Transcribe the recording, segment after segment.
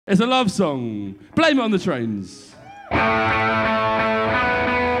It's a love song. Blame it on the trains. Went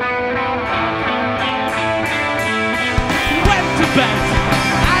to bed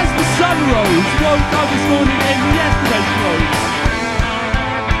as the sun rose. Woke up this morning in yesterday's clothes.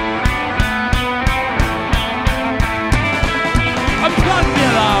 Unplugged the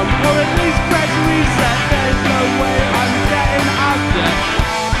alarm, or at least press reset. There's no way I'm getting out yet.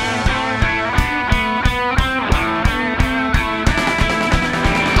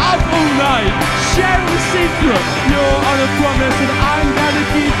 Up all night, sharing a secret. You're on a promise and I'm gonna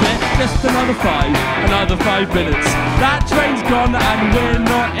keep it. Just another 5 minutes. That train's gone and we're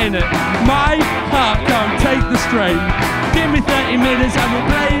not in it. My heart can't take the strain. Give me 30 minutes and we'll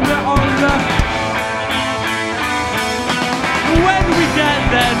blame it on the... When we get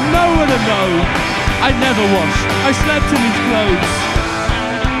there, no one will know. I never washed, I slept in these clothes.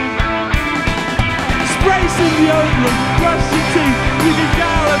 Spray some deodorant, brush your teeth. You can go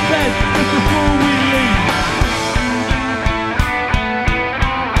out of bed just before we leave.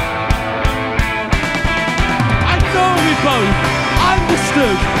 I thought we both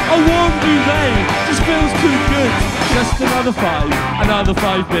understood. A warm duvet just feels too good. Just another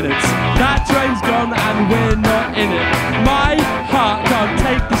 5 minutes. That train's gone and we're not in it. My heart can't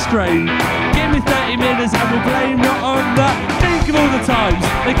take the strain. Give me 30 minutes and we'll blame it on the... Think of all the times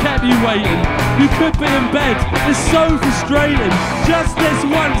they kept you waiting. You could be in bed, it's so frustrating. Just this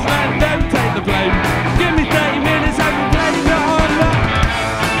once, let them take the blame. Give me 30 minutes and we'll blame it on the...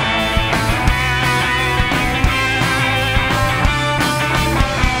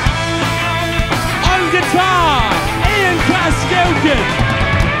 On guitar, Skilkin.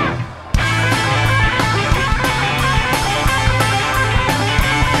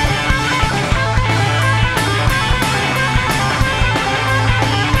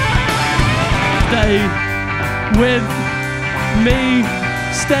 Stay with me,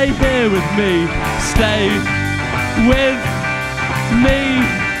 stay here with me, stay with me,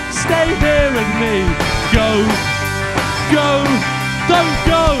 stay here with me. Go, go, don't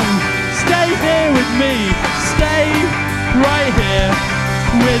go, stay here with me, stay right here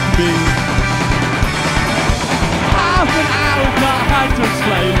with me. Half an hour's not had to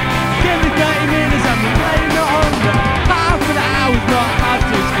explain. Give me 30 minutes and we'll blame it on the... Half an hour's not had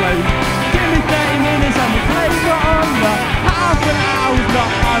to explain. Give me 30 minutes and we'll blame it on the... Half an hour's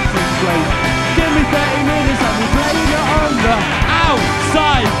not had to explain. Give me 30 minutes and we'll blame it on the...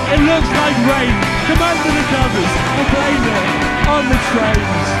 Outside, it looks like rain. Come under the covers, we'll blame it on the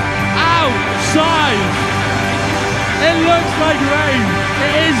trains. Outside! It looks like rain.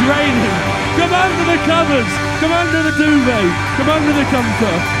 It is raining. Come under the covers. Come under the duvet. Come under the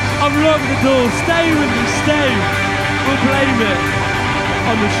comfort. Unlock the door. Stay with me. Stay. We'll blame it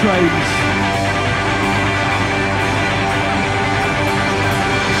on the trains.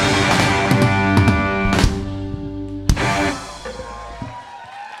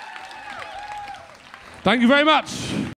 Thank you very much.